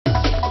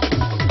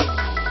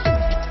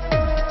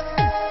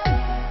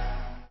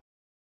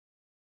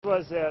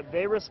was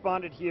they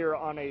responded here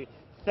on a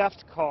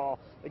theft call.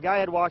 The guy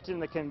had walked in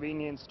the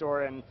convenience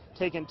store and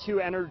taken 2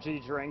 energy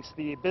drinks.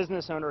 The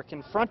business owner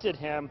confronted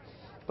him,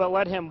 but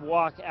let him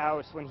walk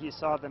out when he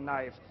saw the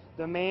knife.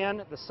 The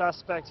man, the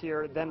suspect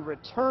here, then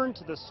returned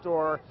to the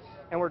store,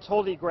 and we're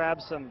told he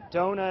grabbed some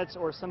donuts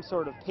or some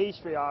sort of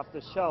pastry off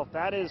the shelf.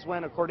 That is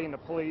when, according to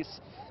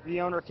police,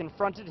 the owner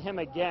confronted him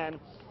again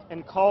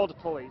and called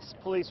police.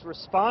 Police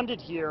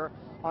responded here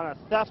on a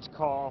theft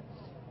call,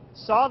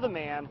 saw the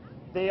man.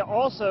 They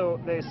also,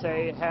 they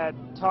say, had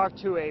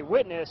talked to a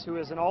witness who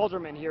is an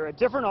alderman here, a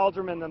different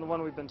alderman than the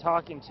one we've been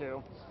talking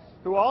to,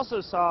 who also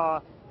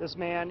saw this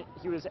man.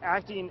 He was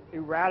acting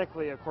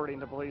erratically, according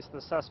to police. The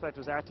suspect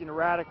was acting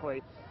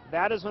erratically.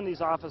 That is when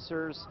these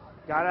officers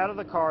got out of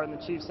the car, and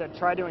the chief said,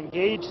 try to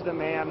engage the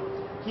man.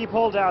 He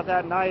pulled out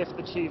that knife,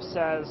 the chief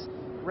says,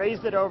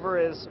 raised it over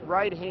his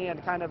right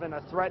hand, kind of in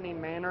a threatening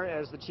manner,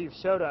 as the chief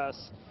showed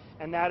us,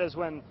 and that is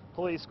when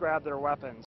police grabbed their weapons.